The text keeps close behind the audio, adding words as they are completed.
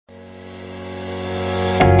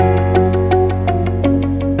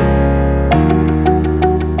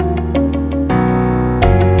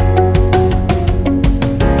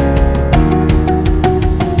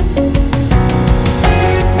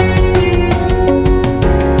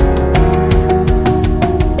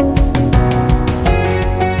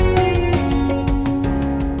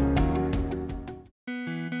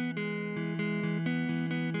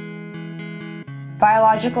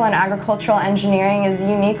biological and agricultural engineering is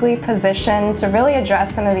uniquely positioned to really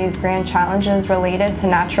address some of these grand challenges related to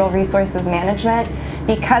natural resources management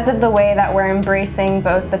because of the way that we're embracing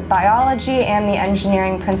both the biology and the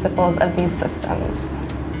engineering principles of these systems.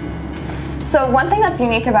 So one thing that's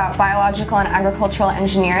unique about biological and agricultural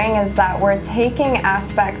engineering is that we're taking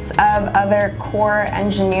aspects of other core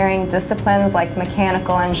engineering disciplines like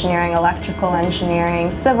mechanical engineering, electrical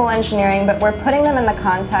engineering, civil engineering, but we're putting them in the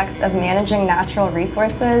context of managing natural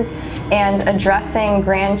resources and addressing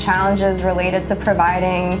grand challenges related to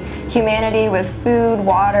providing humanity with food,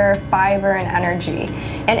 water, fiber, and energy.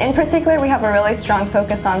 And in particular, we have a really strong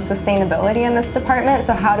focus on sustainability in this department.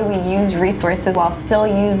 So how do we use resources while still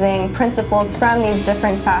using principles from these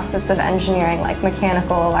different facets of engineering like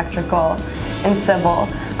mechanical, electrical, and civil.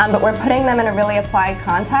 But we're putting them in a really applied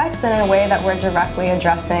context and in a way that we're directly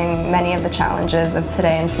addressing many of the challenges of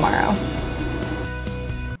today and tomorrow.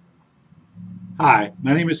 Hi,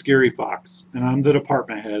 my name is Gary Fox, and I'm the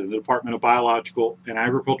department head of the Department of Biological and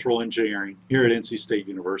Agricultural Engineering here at NC State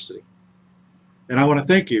University. And I want to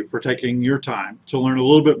thank you for taking your time to learn a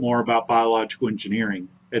little bit more about biological engineering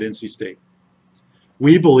at NC State.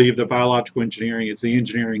 We believe that biological engineering is the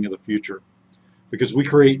engineering of the future because we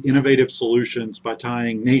create innovative solutions by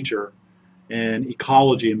tying nature and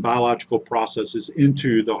ecology and biological processes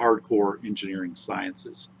into the hardcore engineering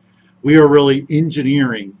sciences. We are really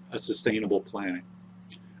engineering a sustainable planet.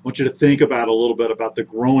 I want you to think about a little bit about the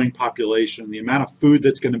growing population, the amount of food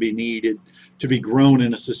that's going to be needed to be grown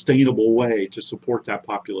in a sustainable way to support that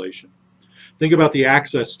population. Think about the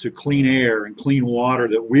access to clean air and clean water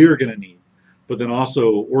that we're going to need, but then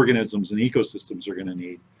also organisms and ecosystems are going to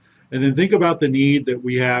need. And then think about the need that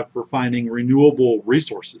we have for finding renewable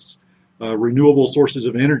resources, renewable sources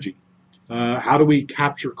of energy. How do we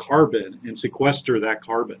capture carbon and sequester that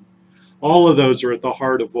carbon? All of those are at the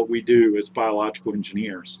heart of what we do as biological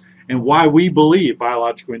engineers and why we believe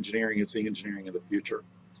biological engineering is the engineering of the future.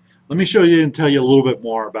 Let me show you and tell you a little bit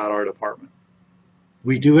more about our department.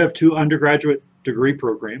 We do have 2 undergraduate degree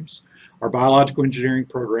programs, our biological engineering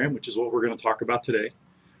program, which is what we're going to talk about today,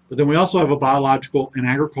 but then we also have a biological and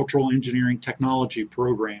agricultural engineering technology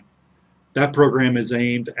program. That program is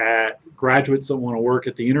aimed at graduates that want to work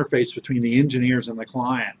at the interface between the engineers and the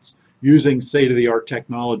clients, using state-of-the-art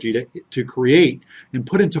technology to create and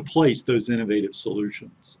put into place those innovative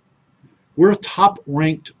solutions. We're a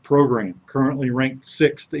top-ranked program, currently ranked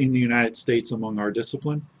 6th in the United States among our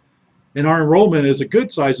discipline. And our enrollment is a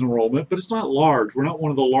good-sized enrollment, but it's not large. We're not one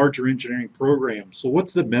of the larger engineering programs. So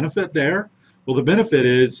what's the benefit there? Well, the benefit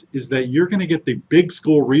is that you're going to get the big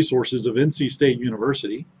school resources of NC State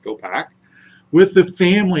University, go Pack, with the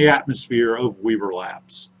family atmosphere of Weaver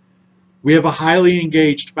Labs. We have a highly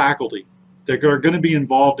engaged faculty that are going to be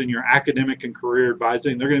involved in your academic and career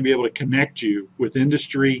advising. They're going to be able to connect you with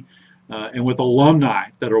industry and with alumni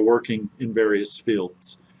that are working in various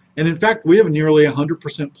fields. And in fact, we have nearly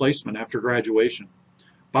 100% placement after graduation.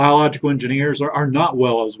 Biological engineers are not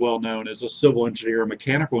as well known as a civil engineer or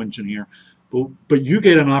mechanical engineer, but you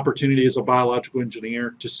get an opportunity as a biological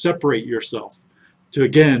engineer to separate yourself, to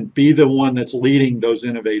again be the one that's leading those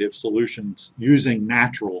innovative solutions using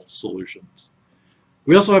natural solutions.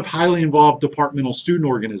 We also have highly involved departmental student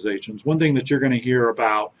organizations. One thing that you're going to hear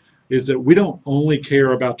about is that we don't only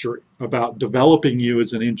care about developing you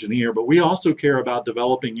as an engineer, but we also care about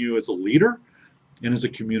developing you as a leader and as a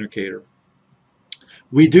communicator.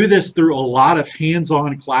 We do this through a lot of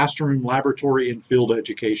hands-on classroom, laboratory, and field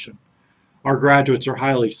education. Our graduates are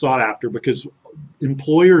highly sought after because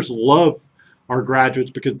employers love our graduates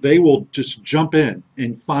because they will just jump in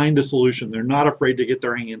and find a solution. They're not afraid to get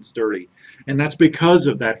their hands dirty. And that's because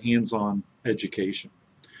of that hands-on education.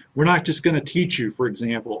 We're not just going to teach you, for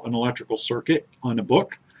example, an electrical circuit on a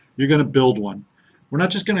book. You're going to build one. We're not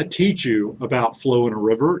just going to teach you about flow in a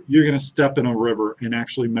river. You're going to step in a river and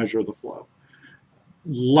actually measure the flow.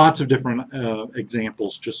 Lots of different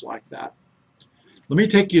examples just like that. Let me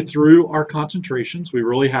take you through our concentrations. We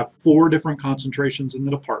really have 4 different concentrations in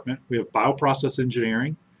the department. We have bioprocess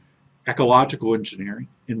engineering, ecological engineering,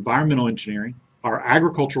 environmental engineering, our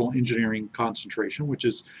agricultural engineering concentration, which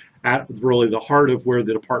is at really the heart of where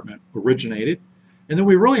the department originated. And then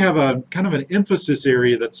we really have a kind of an emphasis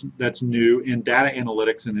area that's new in data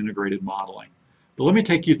analytics and integrated modeling. But let me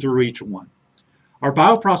take you through each one. Our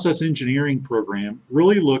bioprocess engineering program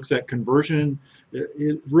really looks at conversion.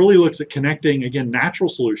 It really looks at connecting, again, natural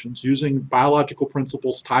solutions using biological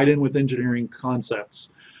principles tied in with engineering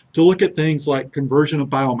concepts to look at things like conversion of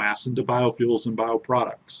biomass into biofuels and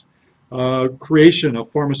bioproducts, creation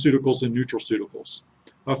of pharmaceuticals and nutraceuticals,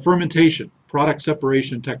 fermentation, product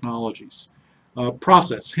separation technologies,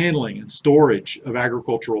 process, handling, and storage of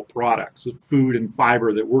agricultural products, of food and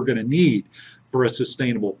fiber that we're going to need for a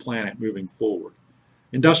sustainable planet moving forward.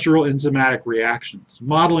 Industrial enzymatic reactions,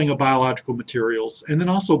 modeling of biological materials, and then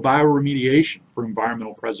also bioremediation for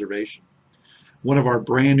environmental preservation. One of our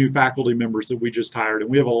brand new faculty members that we just hired, and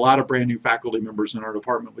we have a lot of brand new faculty members in our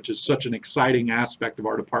department, which is such an exciting aspect of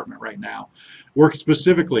our department right now, works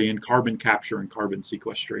specifically in carbon capture and carbon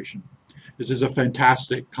sequestration. This is a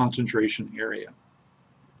fantastic concentration area.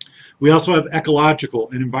 We also have ecological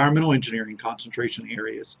and environmental engineering concentration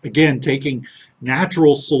areas. Again, taking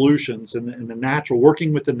natural solutions and the natural,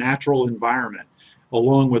 working with the natural environment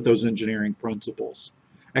along with those engineering principles.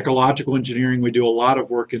 Ecological engineering, we do a lot of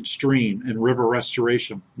work in stream and river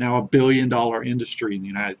restoration, now a billion-dollar industry in the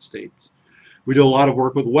United States. We do a lot of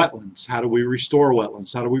work with wetlands. How do we restore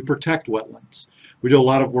wetlands? How do we protect wetlands? We do a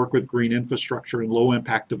lot of work with green infrastructure and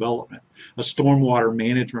low-impact development, a stormwater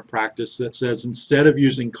management practice that says instead of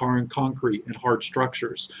using concrete and hard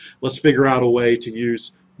structures, let's figure out a way to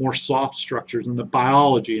use more soft structures and the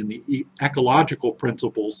biology and the ecological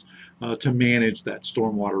principles to manage that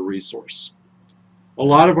stormwater resource. A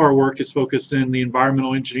lot of our work is focused in the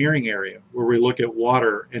environmental engineering area, where we look at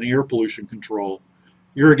water and air pollution control,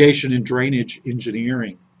 irrigation and drainage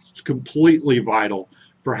engineering. It's completely vital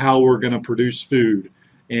for how we're going to produce food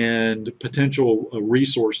and potential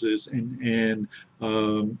resources and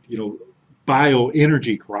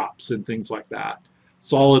bioenergy crops and things like that.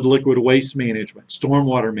 Solid liquid waste management,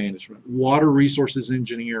 stormwater management, water resources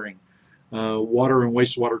engineering, water and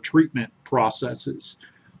wastewater treatment processes.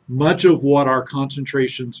 Much of what our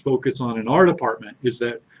concentrations focus on in our department is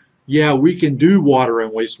that, yeah, we can do water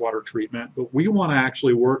and wastewater treatment, but we want to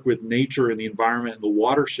actually work with nature and the environment and the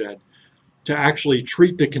watershed to actually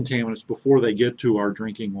treat the contaminants before they get to our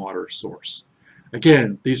drinking water source.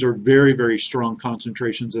 Again, these are very, very strong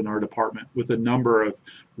concentrations in our department with a number of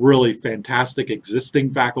really fantastic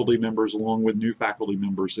existing faculty members along with new faculty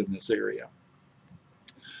members in this area.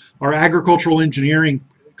 Our agricultural engineering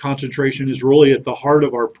concentration is really at the heart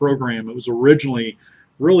of our program. It was originally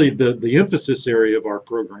really the emphasis area of our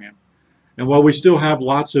program. And while we still have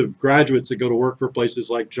lots of graduates that go to work for places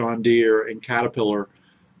like John Deere and Caterpillar,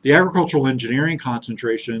 the agricultural engineering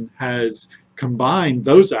concentration has combined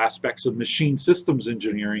those aspects of machine systems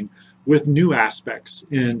engineering with new aspects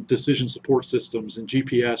in decision support systems and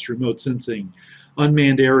GPS, remote sensing,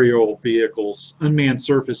 unmanned aerial vehicles, unmanned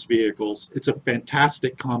surface vehicles. It's a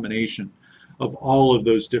fantastic combination of all of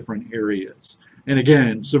those different areas. And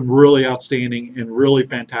again, some really outstanding and really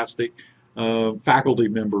fantastic faculty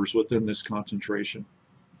members within this concentration.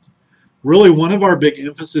 Really, one of our big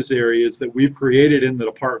emphasis areas that we've created in the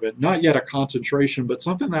department, not yet a concentration, but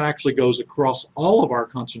something that actually goes across all of our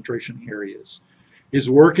concentration areas,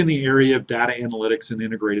 is work in the area of data analytics and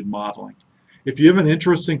integrated modeling. If you have an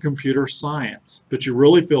interest in computer science, but you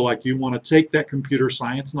really feel like you want to take that computer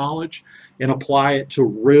science knowledge and apply it to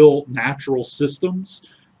real natural systems,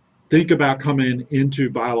 think about coming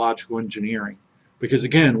into biological engineering. Because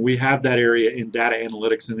again, we have that area in data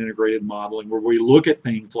analytics and integrated modeling where we look at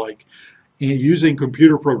things like using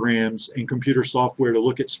computer programs and computer software to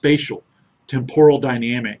look at spatial, temporal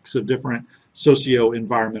dynamics of different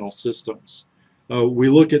socio-environmental systems. We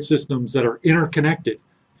look at systems that are interconnected,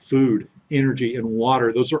 food, energy, and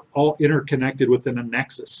water. Those are all interconnected within a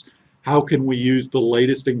nexus. How can we use the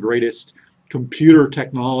latest and greatest computer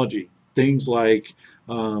technology, things like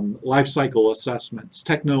life cycle assessments,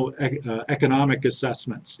 economic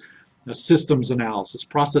assessments, systems analysis,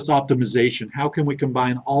 process optimization. How can we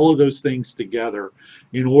combine all of those things together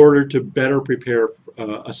in order to better prepare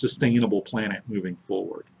a sustainable planet moving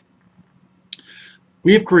forward?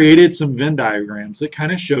 We have created some Venn diagrams that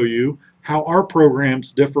kind of show you how our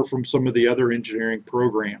programs differ from some of the other engineering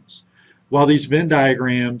programs. While these Venn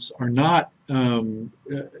diagrams are not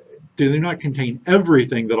do not contain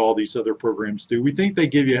everything that all these other programs do, we think they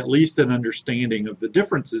give you at least an understanding of the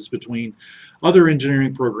differences between other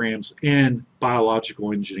engineering programs and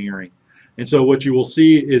biological engineering. And so what you will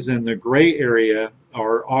see is in the gray area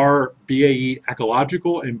are our BAE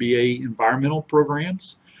ecological and BAE environmental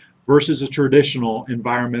programs versus a traditional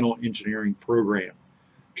environmental engineering program.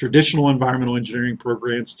 Traditional environmental engineering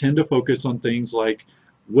programs tend to focus on things like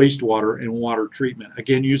wastewater and water treatment,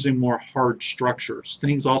 again using more hard structures,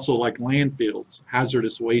 things also like landfills,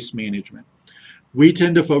 hazardous waste management. We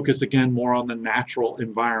tend to focus again more on the natural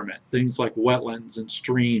environment, things like wetlands and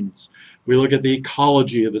streams. We look at the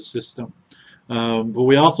ecology of the system, but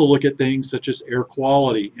we also look at things such as air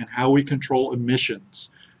quality and how we control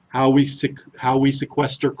emissions, how we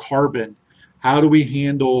sequester carbon, how do we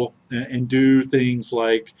handle and do things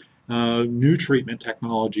like new treatment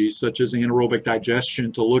technologies such as anaerobic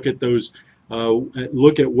digestion to look at those,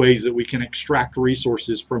 look at ways that we can extract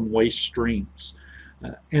resources from waste streams.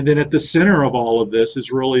 And then at the center of all of this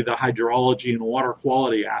is really the hydrology and water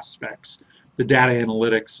quality aspects, the data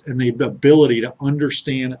analytics, and the ability to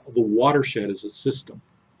understand the watershed as a system.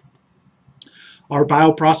 Our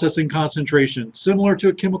bioprocessing concentration, similar to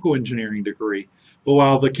a chemical engineering degree, but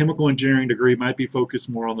while the chemical engineering degree might be focused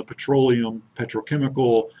more on the petroleum,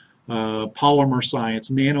 petrochemical, polymer science,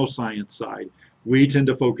 nanoscience side, we tend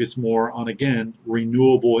to focus more on, again,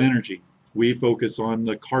 renewable energy. We focus on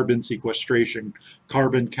the carbon sequestration,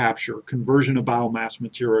 carbon capture, conversion of biomass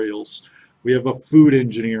materials. We have a food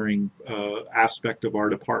engineering aspect of our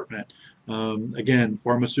department. Again,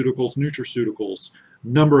 pharmaceuticals, nutraceuticals,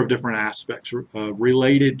 number of different aspects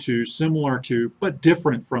related to, similar to, but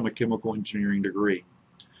different from a chemical engineering degree.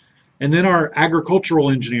 And then our agricultural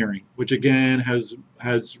engineering, which again has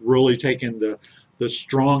really taken the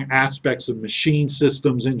strong aspects of machine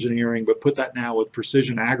systems engineering, but put that now with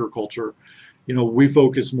precision agriculture. You know, we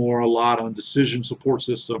focus more a lot on decision support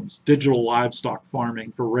systems, digital livestock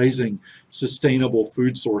farming for raising sustainable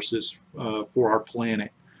food sources for our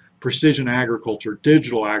planet, precision agriculture,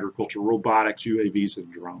 digital agriculture, robotics, UAVs,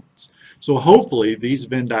 and drones. So hopefully these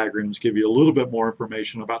Venn diagrams give you a little bit more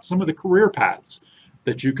information about some of the career paths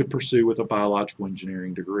that you could pursue with a biological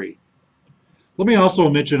engineering degree. Let me also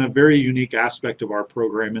mention a very unique aspect of our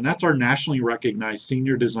program, and that's our nationally recognized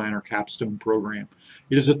Senior Designer Capstone program.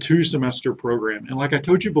 It is a 2-semester program, and like I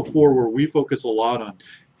told you before, where we focus a lot on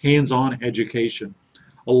hands-on education,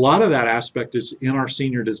 a lot of that aspect is in our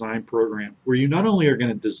senior design program, where you not only are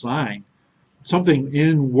going to design something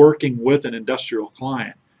in working with an industrial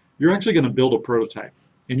client, you're actually going to build a prototype,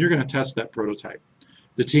 and you're going to test that prototype.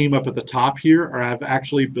 The team up at the top here have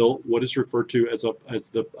actually built what is referred to as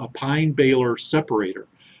a pine baler separator,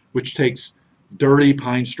 which takes dirty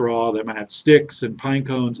pine straw that might have sticks and pine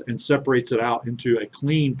cones and separates it out into a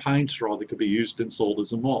clean pine straw that could be used and sold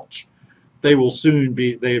as a mulch. They will soon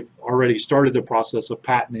be, they've already started the process of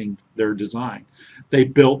patenting their design. They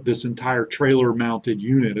built this entire trailer mounted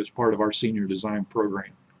unit as part of our senior design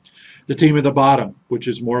program. The team at the bottom, which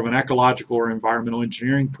is more of an ecological or environmental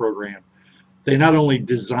engineering program, they not only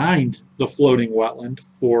designed the floating wetland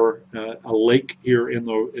for a lake here in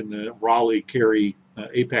the Raleigh-Cary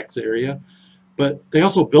Apex area, but they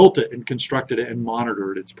also built it and constructed it and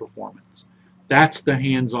monitored its performance. That's the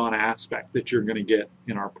hands-on aspect that you're going to get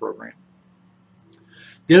in our program.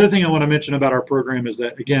 The other thing I want to mention about our program is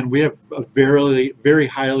that, again, we have a very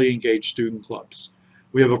highly engaged student clubs.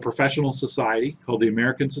 We have a professional society called the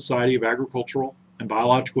American Society of Agricultural and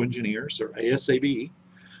Biological Engineers, or ASABE.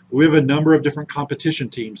 We have a number of different competition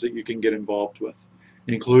teams that you can get involved with,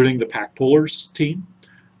 including the Pack Pullers team,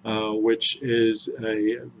 which is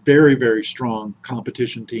a very strong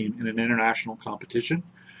competition team in an international competition.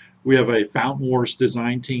 We have a Fountain Wars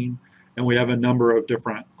design team, and we have a number of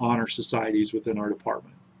different honor societies within our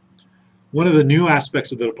department. One of the new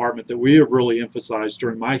aspects of the department that we have really emphasized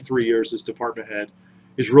during my 3 years as department head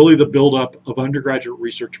is really the buildup of undergraduate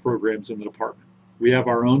research programs in the department. We have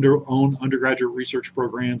our own undergraduate research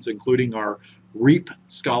programs, including our REAP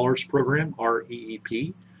Scholars Program,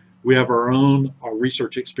 REEP. We have our own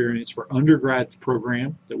research experience for undergrad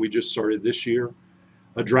program that we just started this year.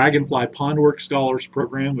 A Dragonfly Pondworks Scholars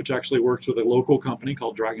Program, which actually works with a local company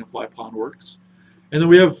called Dragonfly Pondworks. And then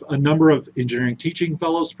we have a number of engineering teaching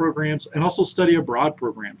fellows programs and also study abroad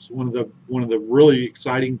programs. One of the really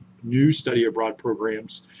exciting new study abroad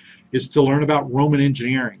programs is to learn about Roman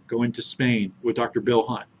engineering, going to Spain with Dr. Bill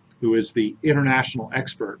Hunt, who is the international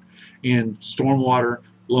expert in stormwater,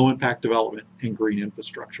 low impact development, and green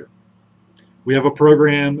infrastructure. We have a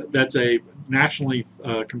program that's a nationally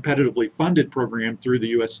competitively funded program through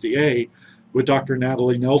the USDA with Dr.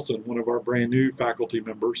 Natalie Nelson, one of our brand new faculty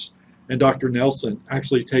members. And Dr. Nelson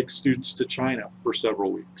actually takes students to China for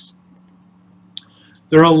several weeks.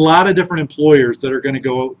 There are a lot of different employers that are going to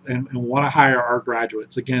go and want to hire our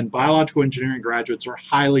graduates. Again, biological engineering graduates are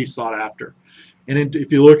highly sought after. And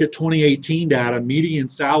if you look at 2018 data, median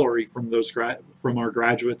salary from our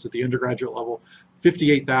graduates at the undergraduate level,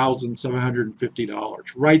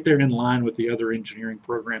 $58,750, right there in line with the other engineering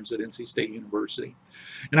programs at NC State University.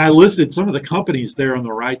 And I listed some of the companies there on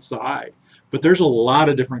the right side, but there's a lot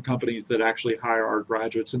of different companies that actually hire our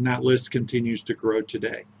graduates, and that list continues to grow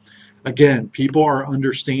today. Again, people are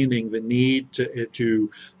understanding the need to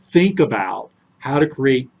think about how to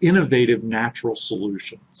create innovative natural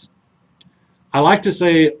solutions. I like to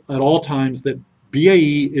say at all times that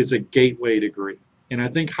BAE is a gateway degree, and I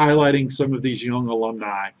think highlighting some of these young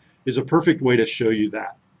alumni is a perfect way to show you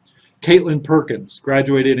that. Caitlin Perkins,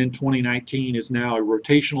 graduated in 2019, is now a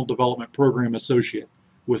Rotational Development Program Associate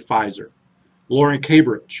with Pfizer. Lauren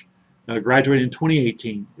Cabridge, graduated in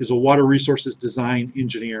 2018, is a Water Resources Design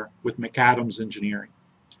Engineer with McAdams Engineering.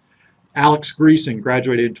 Alex Greason,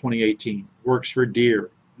 graduated in 2018, works for Deere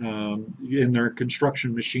in their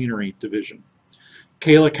construction machinery division.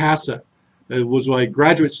 Kayla Casa was a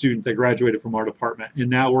graduate student that graduated from our department and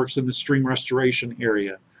now works in the stream restoration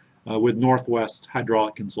area with Northwest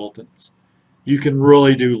Hydraulic Consultants. You can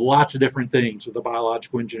really do lots of different things with a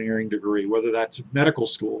biological engineering degree, whether that's medical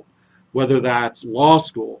school, whether that's law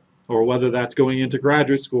school, or whether that's going into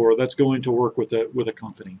graduate school, or that's going to work with a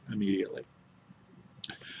company immediately.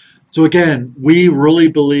 So again, we really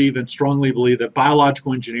believe and strongly believe that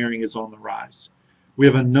biological engineering is on the rise. We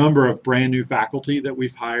have a number of brand new faculty that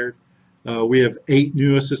we've hired. We have 8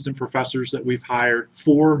 new assistant professors that we've hired,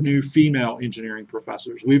 4 new female engineering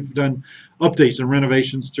professors. We've done updates and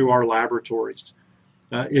renovations to our laboratories.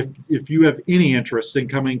 If you have any interest in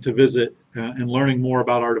coming to visit and learning more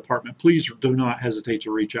about our department, please do not hesitate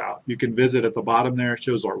to reach out. You can visit at the bottom there. It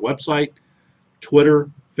shows our website, Twitter,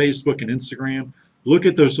 Facebook, and Instagram. Look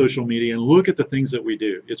at those social media and look at the things that we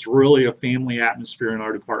do. It's really a family atmosphere in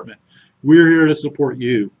our department. We're here to support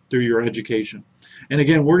you through your education. And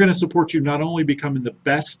again, we're going to support you not only becoming the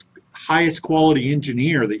best, highest quality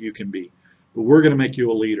engineer that you can be, but we're going to make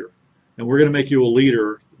you a leader. And we're going to make you a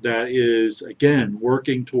leader that is, again,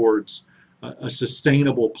 working towards a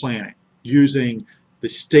sustainable planet using the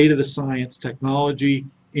state of the science, technology,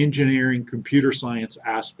 engineering, computer science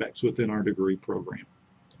aspects within our degree program.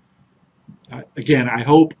 Again, I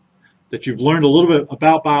hope that you've learned a little bit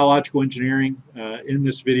about biological engineering in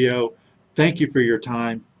this video. Thank you for your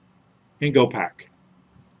time, and go Pack.